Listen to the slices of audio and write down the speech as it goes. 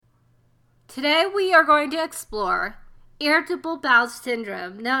Today we are going to explore irritable bowel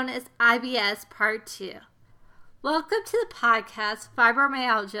syndrome, known as IBS Part 2. Welcome to the podcast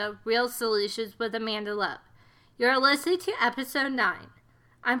Fibromyalgia Real Solutions with Amanda Love. You're listening to episode 9.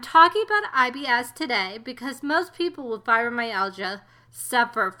 I'm talking about IBS today because most people with fibromyalgia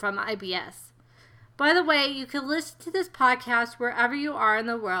suffer from IBS. By the way, you can listen to this podcast wherever you are in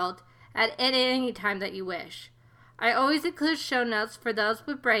the world at any time that you wish. I always include show notes for those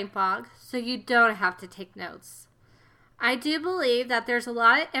with brain fog, so you don't have to take notes. I do believe that there's a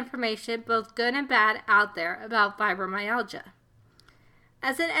lot of information, both good and bad, out there about fibromyalgia.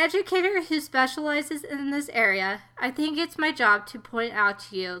 As an educator who specializes in this area, I think it's my job to point out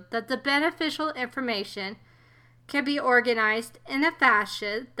to you that the beneficial information can be organized in a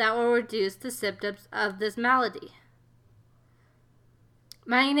fashion that will reduce the symptoms of this malady.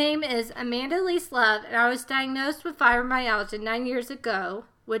 My name is Amanda Lise Love, and I was diagnosed with fibromyalgia 9 years ago,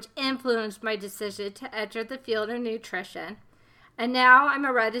 which influenced my decision to enter the field of nutrition. And now I'm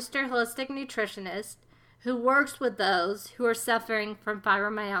a registered holistic nutritionist who works with those who are suffering from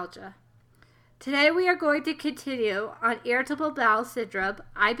fibromyalgia. Today we are going to continue on irritable bowel syndrome,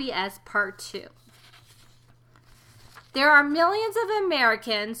 IBS Part 2. There are millions of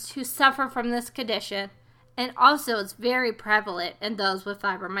Americans who suffer from this condition, and also it's very prevalent in those with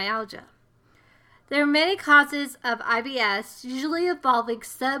fibromyalgia. There are many causes of IBS, usually involving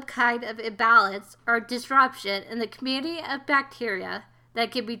some kind of imbalance or disruption in the community of bacteria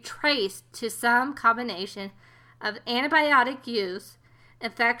that can be traced to some combination of antibiotic use,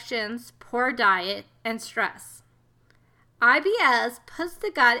 infections, poor diet, and stress. IBS puts the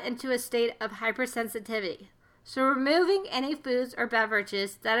gut into a state of hypersensitivity, so removing any foods or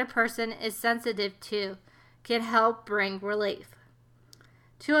beverages that a person is sensitive to can help bring relief.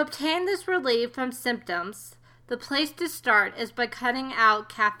 To obtain this relief from symptoms, the place to start is by cutting out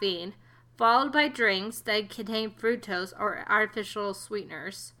caffeine, followed by drinks that contain fructose or artificial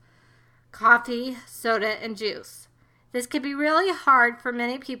sweeteners, coffee, soda, and juice. This can be really hard for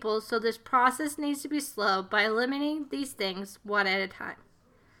many people, so this process needs to be slow by eliminating these things one at a time,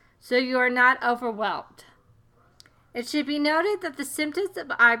 so you are not overwhelmed. It should be noted that the symptoms of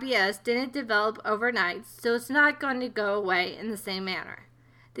IBS didn't develop overnight, so it's not going to go away in the same manner.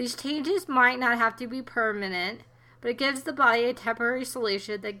 These changes might not have to be permanent, but it gives the body a temporary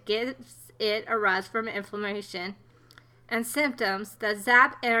solution that gives it a rest from inflammation and symptoms that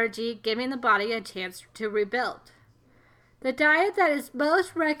zap energy, giving the body a chance to rebuild. The diet that is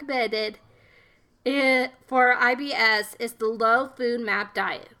most recommended for IBS is the Low FODMAP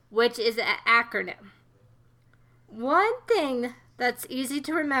diet, which is an acronym. One thing that's easy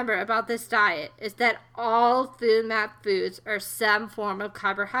to remember about this diet is that all FODMAP foods are some form of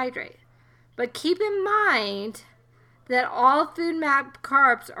carbohydrate. But keep in mind that all FODMAP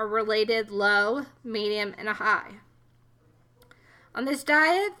carbs are rated low, medium, and high. On this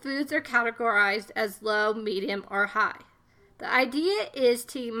diet, foods are categorized as low, medium, or high. The idea is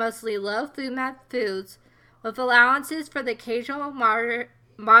to eat mostly low FODMAP foods with allowances for the occasional moderate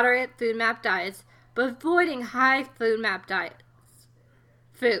FODMAP diets, but avoiding high FODMAP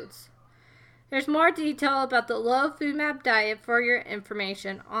foods. There's more detail about the low FODMAP diet for your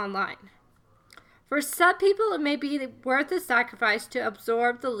information online. For some people, it may be worth the sacrifice to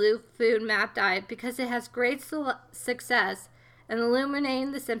absorb the low FODMAP diet because it has great success in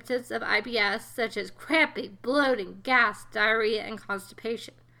eliminating the symptoms of IBS, such as cramping, bloating, gas, diarrhea, and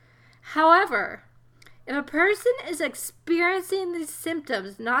constipation. However, if a person is experiencing these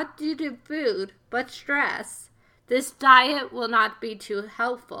symptoms not due to food, but stress, this diet will not be too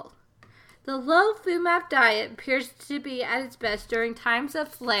helpful. The low FODMAP diet appears to be at its best during times of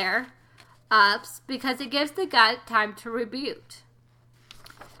flare-ups because it gives the gut time to reboot.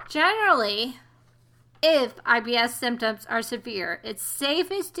 Generally, if IBS symptoms are severe, it's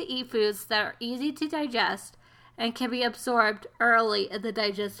safest to eat foods that are easy to digest and can be absorbed early in the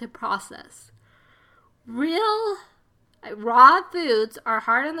digestive process. Raw foods are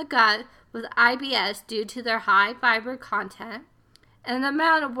hard on the gut with IBS due to their high fiber content and the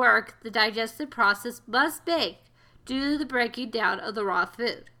amount of work the digestive process must make due to the breaking down of the raw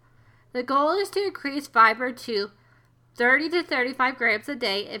food. The goal is to increase fiber to 30 to 35 grams a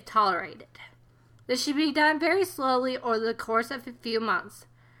day if tolerated. This should be done very slowly over the course of a few months.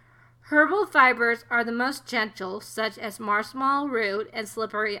 Herbal fibers are the most gentle, such as marshmallow root and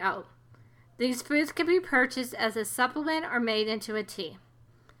slippery elm. These foods can be purchased as a supplement or made into a tea.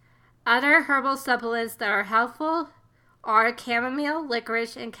 Other herbal supplements that are helpful are chamomile,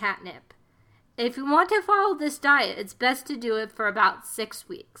 licorice, and catnip. If you want to follow this diet, it's best to do it for about 6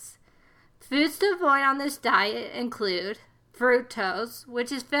 weeks. Foods to avoid on this diet include fructose,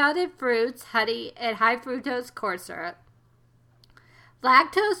 which is found in fruits, honey, and high fructose corn syrup.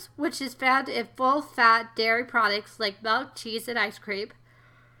 Lactose, which is found in full-fat dairy products like milk, cheese, and ice cream.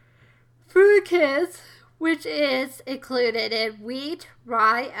 Fructose, which is included in wheat,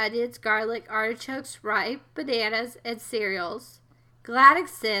 rye, onions, garlic, artichokes, ripe, bananas, and cereals.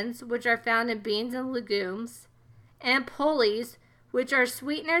 Glactans, which are found in beans and legumes. And polys, which are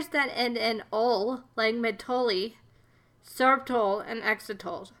sweeteners that end in ol, like mentol, sorbitol, and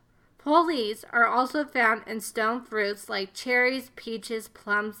xylitol. Polys are also found in stone fruits like cherries, peaches,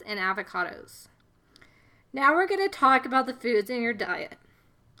 plums, and avocados. Now we're going to talk about the foods in your diet.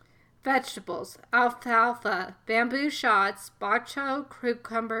 Vegetables: alfalfa, bamboo shoots, bok choy,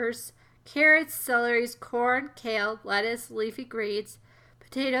 cucumbers, carrots, celery, corn, kale, lettuce, leafy greens,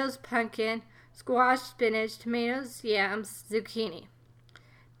 potatoes, pumpkin, squash, spinach, tomatoes, yams, zucchini.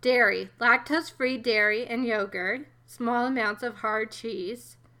 Dairy: lactose-free dairy and yogurt, small amounts of hard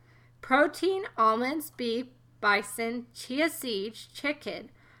cheese. Protein: almonds, beef, bison, chia seeds,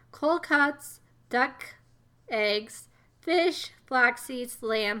 chicken, cold cuts, duck, eggs, fish, flax seeds,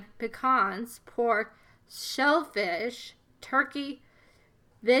 lamb, pecans, pork, shellfish, turkey,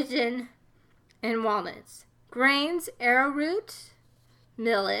 vegan, and walnuts. Grains: arrowroot,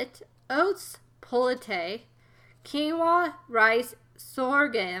 millet, oats, pullet, quinoa, rice,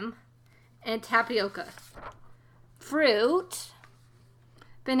 sorghum, and tapioca. Fruit: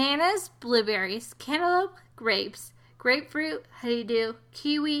 bananas, blueberries, cantaloupe, grapes, grapefruit, honeydew,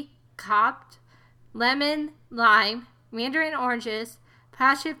 kiwi, copped, lemon, lime, mandarin oranges,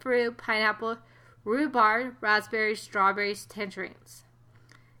 passion fruit, pineapple, rhubarb, raspberries, strawberries, tangerines.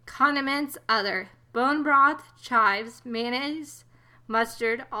 Condiments: other: bone broth, chives, mayonnaise,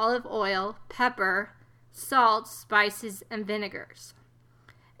 mustard, olive oil, pepper, salt, spices, and vinegars.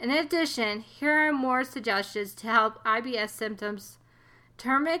 In addition, here are more suggestions to help IBS symptoms.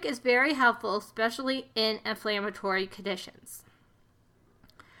 Turmeric is very helpful, especially in inflammatory conditions.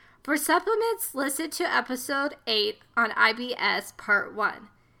 For supplements, listen to episode 8 on IBS Part 1.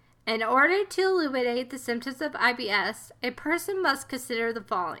 In order to eliminate the symptoms of IBS, a person must consider the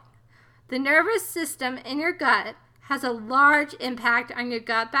following. The nervous system in your gut has a large impact on your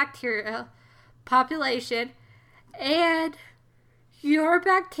gut bacteria population, and your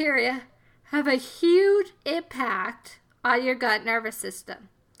bacteria have a huge impact on your gut nervous system.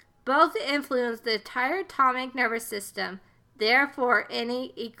 Both influence the entire autonomic nervous system. Therefore,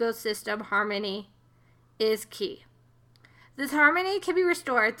 any ecosystem harmony is key. This harmony can be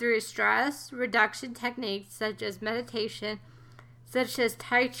restored through stress reduction techniques such as meditation, such as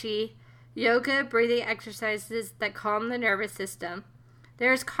Tai Chi, yoga, breathing exercises that calm the nervous system.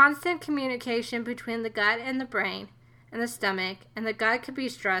 There is constant communication between the gut and the brain and the stomach, and the gut can be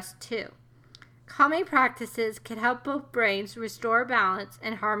stressed too. Calming practices can help both brains restore balance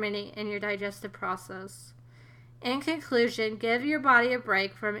and harmony in your digestive process. In conclusion, give your body a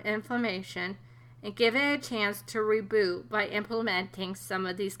break from inflammation and give it a chance to reboot by implementing some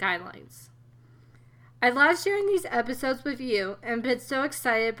of these guidelines. I love sharing these episodes with you and been so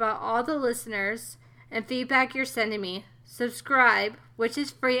excited about all the listeners and feedback you're sending me. Subscribe, which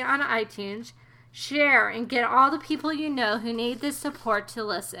is free on iTunes. Share and get all the people you know who need this support to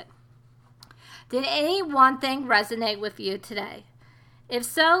listen. Did any one thing resonate with you today? If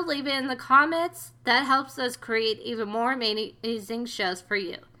so, leave it in the comments. That helps us create even more amazing shows for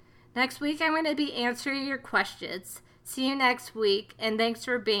you. Next week, I'm going to be answering your questions. See you next week, and thanks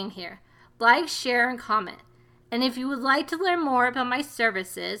for being here. Like, share, and comment. And if you would like to learn more about my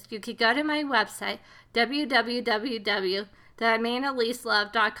services, you can go to my website,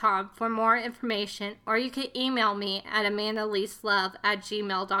 www.amandaliselove.com, for more information, or you can email me at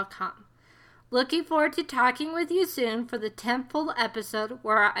amandaliselove@gmail.com. Looking forward to talking with you soon for the 10th full episode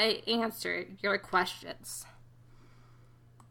where I answer your questions.